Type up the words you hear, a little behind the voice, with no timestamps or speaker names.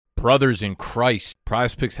Brothers in Christ,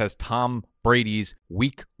 PrizePicks has Tom Brady's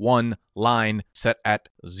Week 1 line set at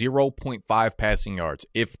 0.5 passing yards.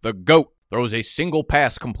 If the GOAT throws a single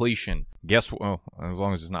pass completion, guess what? Well, as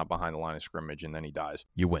long as it's not behind the line of scrimmage and then he dies,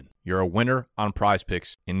 you win. You're a winner on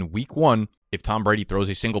PrizePicks in Week 1 if Tom Brady throws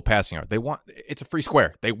a single passing yard. It's a free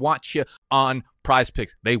square. They want you on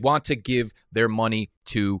PrizePicks. They want to give their money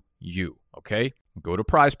to you, okay? Go to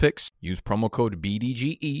PrizePicks, use promo code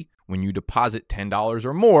BDGE when you deposit $10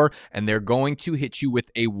 or more, and they're going to hit you with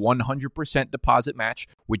a 100% deposit match,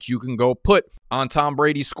 which you can go put on Tom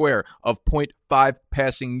Brady's square of 0.5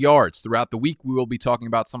 passing yards. Throughout the week, we will be talking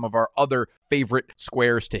about some of our other favorite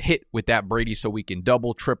squares to hit with that Brady so we can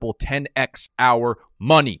double, triple, 10x our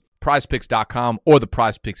money. PrizePicks.com or the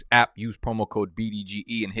PrizePicks app. Use promo code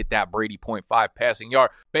BDGE and hit that Brady 0.5 passing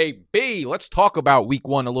yard. Baby, let's talk about Week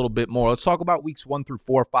 1 a little bit more. Let's talk about Weeks 1 through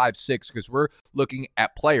 4, 5, 6, because we're looking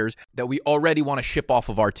at players that we already want to ship off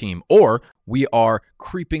of our team, or we are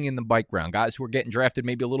creeping in the bike ground. Guys who are getting drafted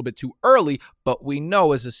maybe a little bit too early, but we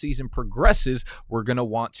know as the season progresses, we're going to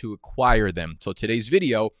want to acquire them. So today's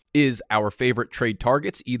video is our favorite trade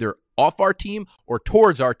targets, either off our team or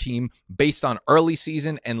towards our team based on early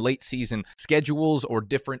season and late season schedules or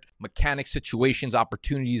different mechanic situations,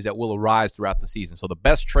 opportunities that will arise throughout the season. So the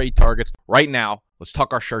best trade targets right now, let's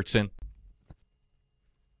tuck our shirts in.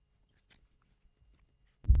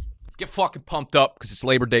 Let's get fucking pumped up because it's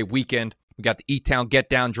Labor Day weekend. We got the E-Town Get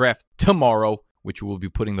Down draft tomorrow, which we will be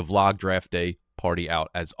putting the vlog draft day party out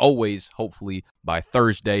as always, hopefully by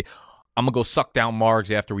Thursday. I'm going to go suck down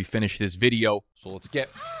Margs after we finish this video. So let's get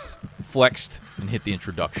flexed and hit the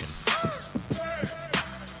introduction.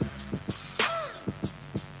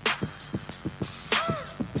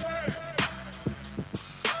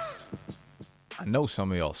 I know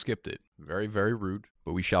some of y'all skipped it. Very, very rude.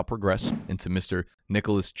 But we shall progress into Mr.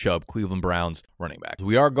 Nicholas Chubb, Cleveland Browns running back.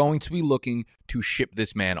 We are going to be looking to ship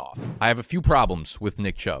this man off. I have a few problems with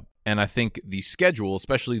Nick Chubb, and I think the schedule,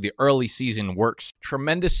 especially the early season, works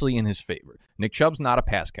tremendously in his favor. Nick Chubb's not a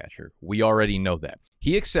pass catcher. We already know that.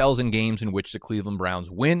 He excels in games in which the Cleveland Browns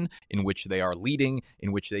win, in which they are leading,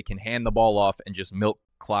 in which they can hand the ball off and just milk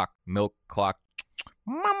clock.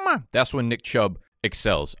 Mama. That's when Nick Chubb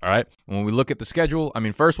excels, all right? When we look at the schedule,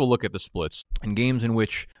 first we'll look at the splits. In games in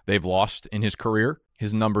which they've lost in his career,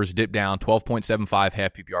 his numbers dip down 12.75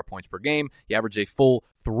 half PPR points per game. He averaged a full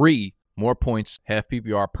 3 more points half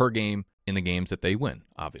PPR per game in the games that they win,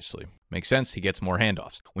 obviously. Makes sense. He gets more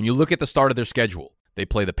handoffs. When you look at the start of their schedule, they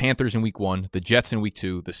play the Panthers in Week 1, the Jets in Week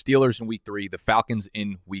 2, the Steelers in Week 3, the Falcons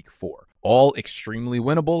in Week 4. All extremely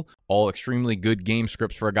winnable, all extremely good game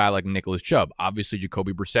scripts for a guy like Nicholas Chubb. Obviously,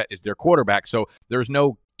 Jacoby Brissett is their quarterback, so there's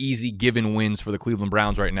no easy given wins for the Cleveland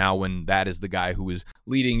Browns right now when that is the guy who is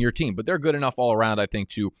leading your team. But they're good enough all around, I think,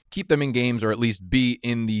 to keep them in games or at least be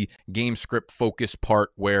in the game script focus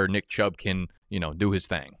part where Nick Chubb can, do his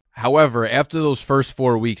thing. However, after those first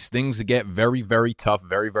 4 weeks, things get very, very tough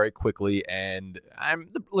very, very quickly. And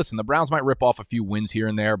listen, the Browns might rip off a few wins here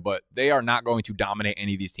and there, but they are not going to dominate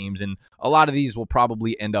any of these teams. And a lot of these will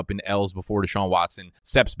probably end up in L's before Deshaun Watson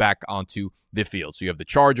steps back onto the field. So you have the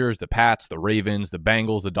Chargers, the Pats, the Ravens, the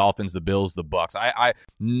Bengals, the Dolphins, the Bills, the Bucks.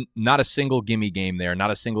 Not a single gimme game there,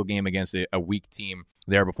 not a single game against a weak team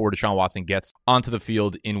there before Deshaun Watson gets onto the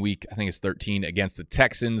field in week, I think it's 13 against the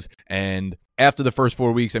Texans. And after the first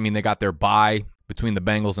 4 weeks, they got their bye between the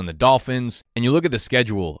Bengals and the Dolphins. And you look at the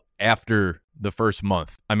schedule after the first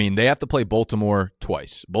month. They have to play Baltimore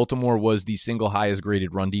twice. Baltimore was the single highest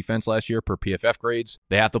graded run defense last year per PFF grades.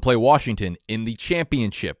 They have to play Washington in the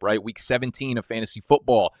championship, right? Week 17 of fantasy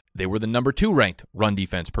football. They were the number 2 ranked run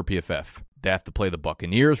defense per PFF. They have to play the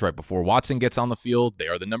Buccaneers right before Watson gets on the field. They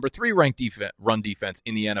are the number 3 ranked run defense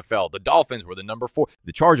in the NFL. The Dolphins were the number 4.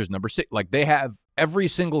 The Chargers, number 6. They have every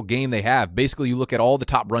single game they have. Basically, you look at all the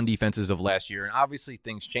top run defenses of last year, and obviously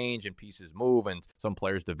things change and pieces move and some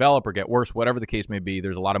players develop or get worse, whatever the case may be.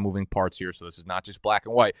 There's a lot of moving parts here, so this is not just black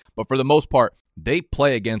and white. But for the most part, they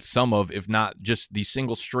play against some of, if not just the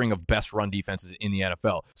single string of best run defenses in the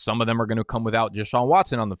NFL. Some of them are going to come without Deshaun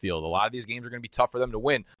Watson on the field. A lot of these games are going to be tough for them to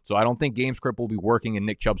win. So I don't think game script will be working in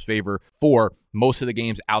Nick Chubb's favor for most of the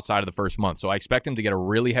games outside of the first month. So I expect him to get a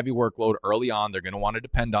really heavy workload early on. They're going to want to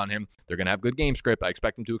depend on him. They're going to have good game script. I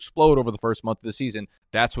expect him to explode over the first month of the season.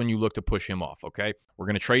 That's when you look to push him off, okay? We're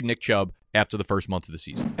going to trade Nick Chubb after the first month of the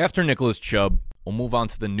season. After Nicholas Chubb, we'll move on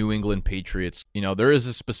to the New England Patriots. There is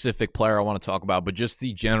a specific player I want to talk about, but just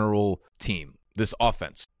the general team, this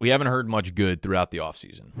offense. We haven't heard much good throughout the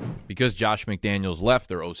offseason. Because Josh McDaniels left,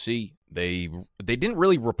 their OC, They didn't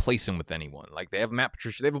really replace him with anyone. Like, they have Matt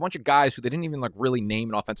Patricia. They have a bunch of guys who they didn't even like really name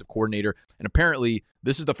an offensive coordinator. And apparently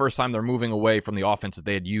this is the first time they're moving away from the offense that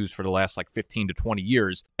they had used for the last like 15 to 20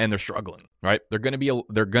 years, and they're struggling, right? They're going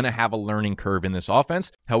to have a learning curve in this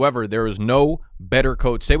offense. However, there is no better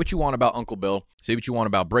coach. Say what you want about Uncle Bill. Say what you want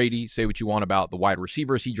about Brady. Say what you want about the wide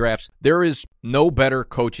receivers he drafts. There is no better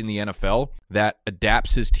coach in the NFL that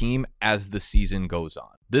adapts his team as the season goes on.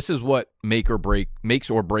 This is what makes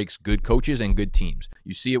or breaks good coaches and good teams.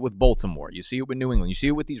 You see it with Baltimore. You see it with New England. You see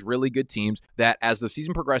it with these really good teams that as the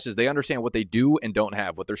season progresses, they understand what they do and don't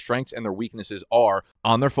have, what their strengths and their weaknesses are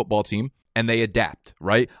on their football team, and they adapt,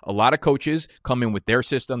 right? A lot of coaches come in with their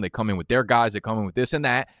system. They come in with their guys. They come in with this and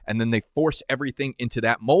that, and then they force everything into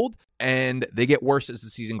that mold, and they get worse as the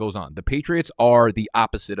season goes on. The Patriots are the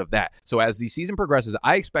opposite of that. So as the season progresses,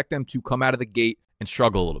 I expect them to come out of the gate and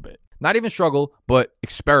struggle a little bit. Not even struggle, but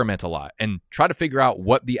experiment a lot and try to figure out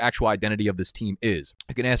what the actual identity of this team is.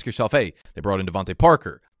 You can ask yourself, hey, they brought in Devontae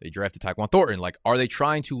Parker. They drafted Tyquan Thornton. Like, are they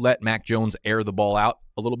trying to let Mac Jones air the ball out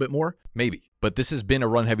a little bit more? Maybe. But this has been a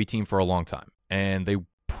run-heavy team for a long time, and they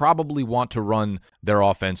probably want to run their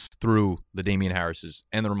offense through the Damian Harrises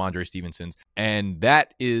and the Ramondre Stevensons, and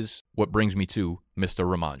that is what brings me to Mr.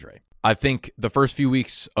 Ramondre. I think the first few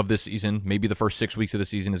weeks of this season, maybe the first 6 weeks of the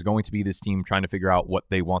season, is going to be this team trying to figure out what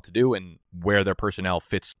they want to do and where their personnel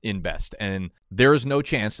fits in best. And there is no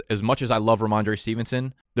chance, as much as I love Ramondre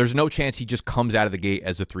Stevenson, there's no chance he just comes out of the gate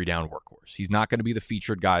as a 3-down workhorse. He's not going to be the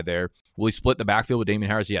featured guy there. Will he split the backfield with Damian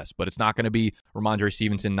Harris? Yes, but it's not going to be Ramondre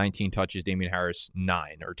Stevenson 19 touches, Damian Harris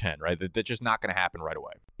 9 or 10, right? That's just not going to happen right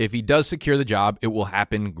away. If he does secure the job, it will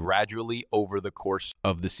happen gradually over the course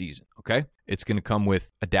of the season, okay? It's going to come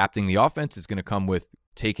with adapting the offense. It's going to come with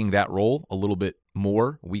taking that role a little bit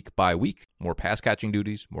more week by week, more pass catching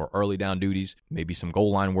duties, more early down duties, maybe some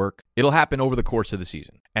goal line work. It'll happen over the course of the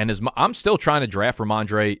season. And I'm still trying to draft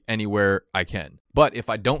Ramondre anywhere I can. But if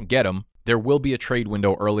I don't get him, there will be a trade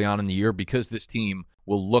window early on in the year because this team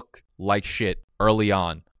will look like shit early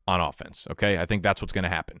on offense, okay? I think that's what's going to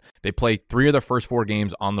happen. They play 3 of their first 4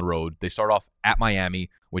 games on the road. They start off at Miami,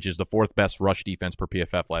 which is the 4th best rush defense per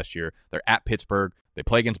PFF last year. They're at Pittsburgh. They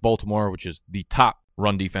play against Baltimore, which is the top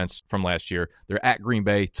run defense from last year. They're at Green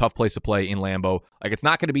Bay, tough place to play in Lambeau. Like, it's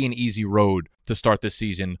not going to be an easy road to start this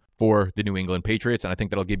season for the New England Patriots, and I think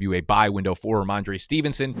that'll give you a bye window for Ramondre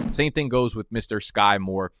Stevenson. Same thing goes with Mr. Sky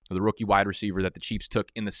Moore, the rookie wide receiver that the Chiefs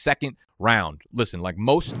took in the 2nd round. Listen, like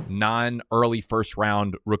most non-early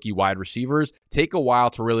first-round rookie wide receivers, take a while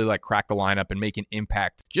to really like crack the lineup and make an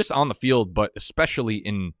impact just on the field, but especially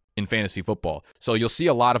in fantasy football. So you'll see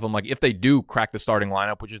a lot of them, like if they do crack the starting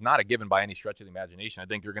lineup, which is not a given by any stretch of the imagination, I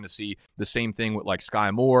think you're going to see the same thing with like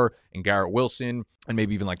Sky Moore and Garrett Wilson and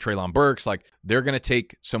maybe even like Treylon Burks. Like, they're going to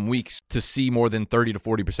take some weeks to see more than 30 to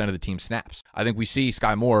 40% of the team snaps. I think we see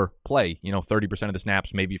Sky Moore play, 30% of the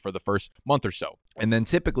snaps maybe for the first month or so. And then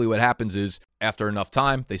typically what happens is after enough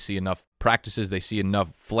time, they see enough practices, they see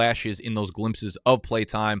enough flashes in those glimpses of play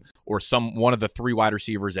time, or one of the 3 wide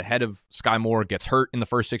receivers ahead of Sky Moore gets hurt in the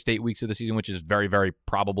first 6 to 8 weeks of the season, which is very, very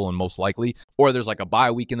probable and most likely. Or there's like a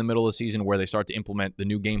bye week in the middle of the season where they start to implement the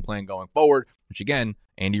new game plan going forward, which again,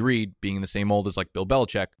 Andy Reid, being in the same mold as like Bill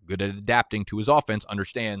Belichick, good at adapting to his offense,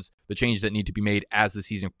 understands the changes that need to be made as the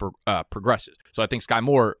season progresses. So I think Sky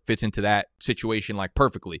Moore fits into that situation like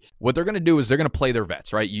perfectly. What they're going to do is they're going to play their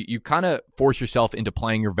vets, right? You kind of force yourself into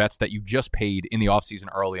playing your vets that you just paid in the offseason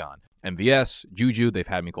early on. MVS, Juju, they've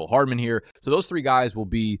had Mecole Hardman here. So those 3 guys will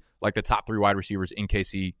be like the top 3 wide receivers in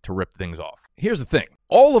KC to rip things off. Here's the thing.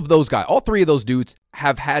 All of those guys, all 3 of those dudes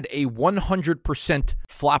have had a 100%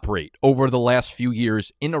 flop rate over the last few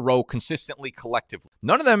years in a row consistently collectively.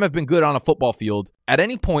 None of them have been good on a football field at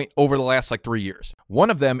any point over the last like 3 years. One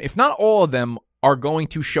of them, if not all of them, are going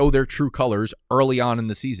to show their true colors early on in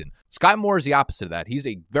the season. Sky Moore is the opposite of that. He's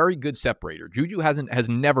a very good separator. Juju has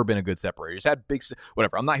never been a good separator. He's had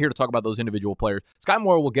whatever. I'm not here to talk about those individual players. Sky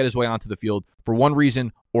Moore will get his way onto the field for one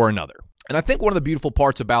reason or another. And I think one of the beautiful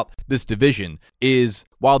parts about this division is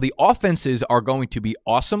while the offenses are going to be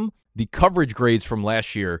awesome, the coverage grades from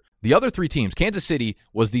last year, the other 3 teams, Kansas City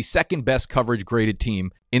was the 2nd best coverage graded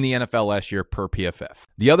team in the NFL last year per PFF.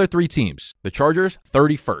 The other 3 teams, the Chargers,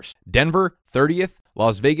 31st, Denver, 30th,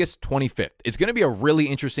 Las Vegas, 25th. It's going to be a really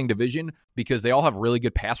interesting division because they all have really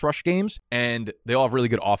good pass rush games and they all have really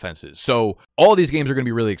good offenses. So all of these games are going to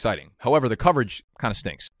be really exciting. However, the coverage kind of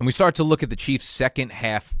stinks. And we start to look at the Chiefs' second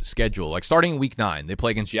half schedule. Like starting in week 9, they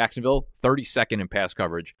play against Jacksonville, 32nd in pass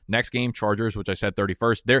coverage. Next game, Chargers, which I said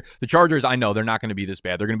 31st. The Chargers, I know they're not going to be this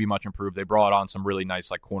bad. They're going to be much improved. They brought on some really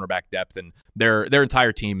nice like cornerback depth, and their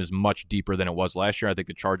entire team is much deeper than it was last year. I think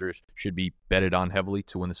the Chargers should be betted on heavily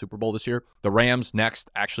to win the Super Bowl this year. The Rams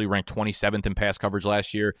next, actually ranked 27th in pass coverage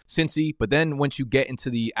last year. Cincy, but then once you get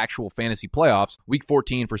into the actual fantasy playoffs, week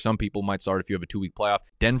 14 for some people might start if you have a 2-week playoff.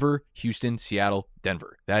 Denver, Houston, Seattle,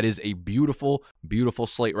 Denver. That is a beautiful, beautiful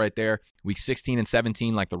slate right there. Week 16 and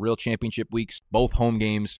 17, like the real championship weeks, both home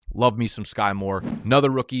games. Love me some Sky Moore.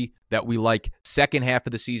 Another rookie that we like second half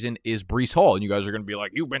of the season is Breece Hall. And you guys are going to be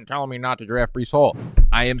like, you've been telling me not to draft Breece Hall.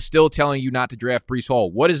 I am still telling you not to draft Breece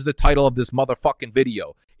Hall. What is the title of this motherfucking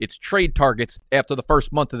video? It's trade targets after the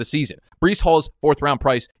first month of the season. Breece Hall's 4th round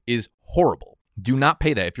price is horrible. Do not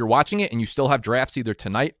pay that. If you're watching it and you still have drafts either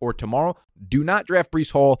tonight or tomorrow, do not draft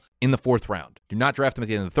Breece Hall in the 4th round. Do not draft him at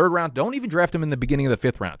the end of the 3rd round. Don't even draft him in the beginning of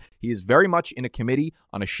the 5th round. He is very much in a committee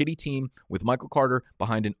on a shitty team with Michael Carter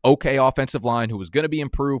behind an okay offensive line who was going to be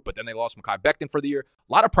improved, but then they lost Mekhi Becton for the year.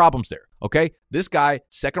 A lot of problems there, okay? This guy,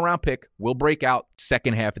 2nd round pick, will break out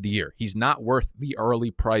second half of the year. He's not worth the early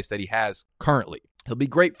price that he has currently. He'll be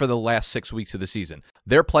great for the last 6 weeks of the season.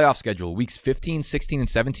 Their playoff schedule, weeks 15, 16, and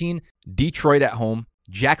 17, Detroit at home,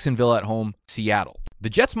 Jacksonville at home, Seattle. The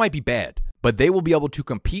Jets might be bad, but they will be able to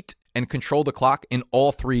compete and control the clock in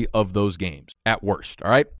all 3 of those games at worst,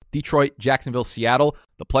 all right? Detroit, Jacksonville, Seattle.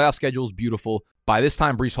 The playoff schedule is beautiful. By this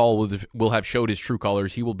time, Breece Hall will have showed his true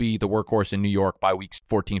colors. He will be the workhorse in New York by weeks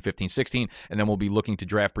 14, 15, 16, and then we'll be looking to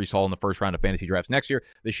draft Breece Hall in the first round of fantasy drafts next year.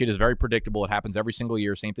 This shit is very predictable. It happens every single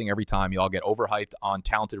year. Same thing every time. You all get overhyped on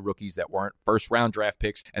talented rookies that weren't first-round draft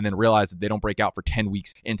picks and then realize that they don't break out for 10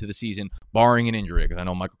 weeks into the season, barring an injury, because I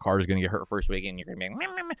know Michael Carter is going to get hurt first week, and you're going to be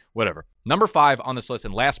like, whatever. Number 5 on this list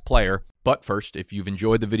and last player, but first, if you've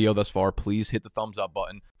enjoyed the video thus far, please hit the thumbs up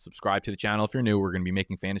button. Subscribe to the channel if you're new. We're going to be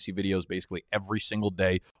making fantasy videos basically every single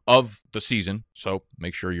day of the season. So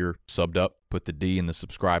make sure you're subbed up. Put the D in the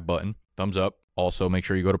subscribe button. Thumbs up. Also, make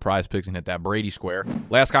sure you go to Prize Picks and hit that Brady square.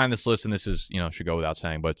 Last guy on this list, and this is, should go without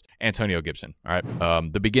saying, but Antonio Gibson. All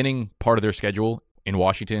right. The beginning part of their schedule in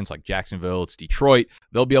Washington, it's like Jacksonville, it's Detroit.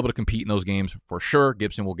 They'll be able to compete in those games for sure.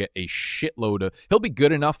 Gibson will get a shitload of, he'll be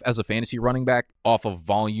good enough as a fantasy running back off of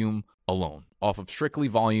volume alone, off of strictly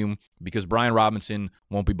volume, because Brian Robinson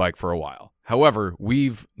won't be back for a while. However,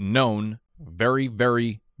 we've known very,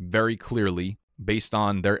 very, very clearly, based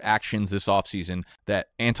on their actions this offseason, that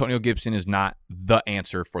Antonio Gibson is not the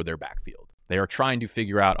answer for their backfield. They are trying to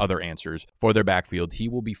figure out other answers for their backfield. He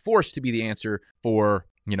will be forced to be the answer for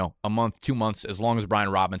a month, 2 months, as long as Brian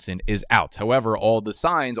Robinson is out. However, all the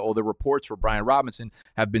signs, all the reports for Brian Robinson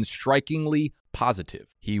have been strikingly positive.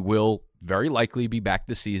 He will very likely be back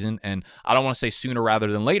this season, and I don't want to say sooner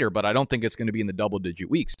rather than later, but I don't think it's going to be in the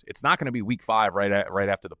double-digit weeks. It's not going to be week 5 right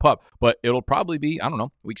after the pup, but it'll probably be,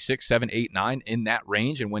 week 6, 7, 8, 9, in that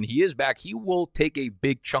range, and when he is back, he will take a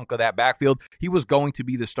big chunk of that backfield. He was going to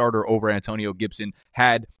be the starter over Antonio Gibson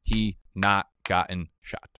had he not gotten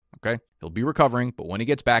shot. Okay, he'll be recovering, but when he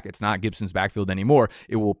gets back, it's not Gibson's backfield anymore.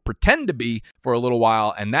 It will pretend to be for a little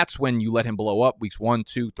while, and that's when you let him blow up weeks 1,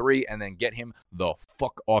 2, 3, and then get him the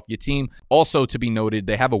fuck off your team. Also, to be noted,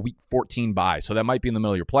 they have a week 14 bye, so that might be in the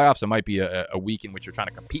middle of your playoffs. It might be a week in which you're trying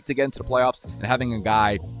to compete to get into the playoffs, and having a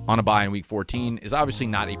guy on a bye in week 14 is obviously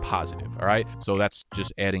not a positive, all right? So that's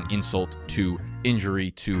just adding insult to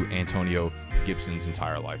injury to Antonio Gibson's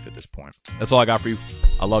entire life at this point. That's all I got for you.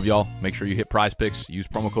 I love y'all. Make sure you hit Prize Picks. Use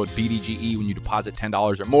promo code BDGE when you deposit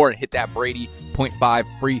 $10 or more and hit that Brady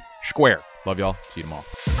 0.5 free square. Love y'all. See you tomorrow.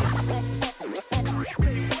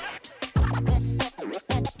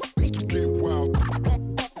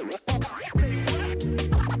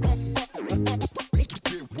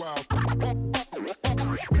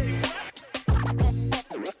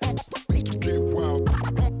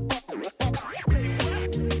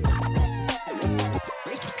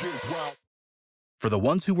 For the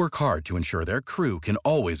ones who work hard to ensure their crew can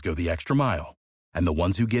always go the extra mile, and the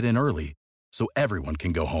ones who get in early so everyone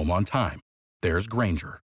can go home on time, there's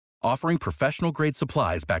Grainger, offering professional-grade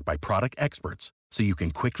supplies backed by product experts so you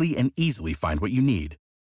can quickly and easily find what you need.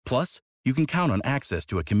 Plus, you can count on access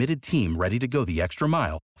to a committed team ready to go the extra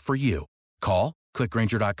mile for you. Call, click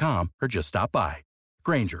Grainger.com, or just stop by.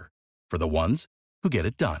 Grainger, for the ones who get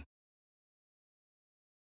it done.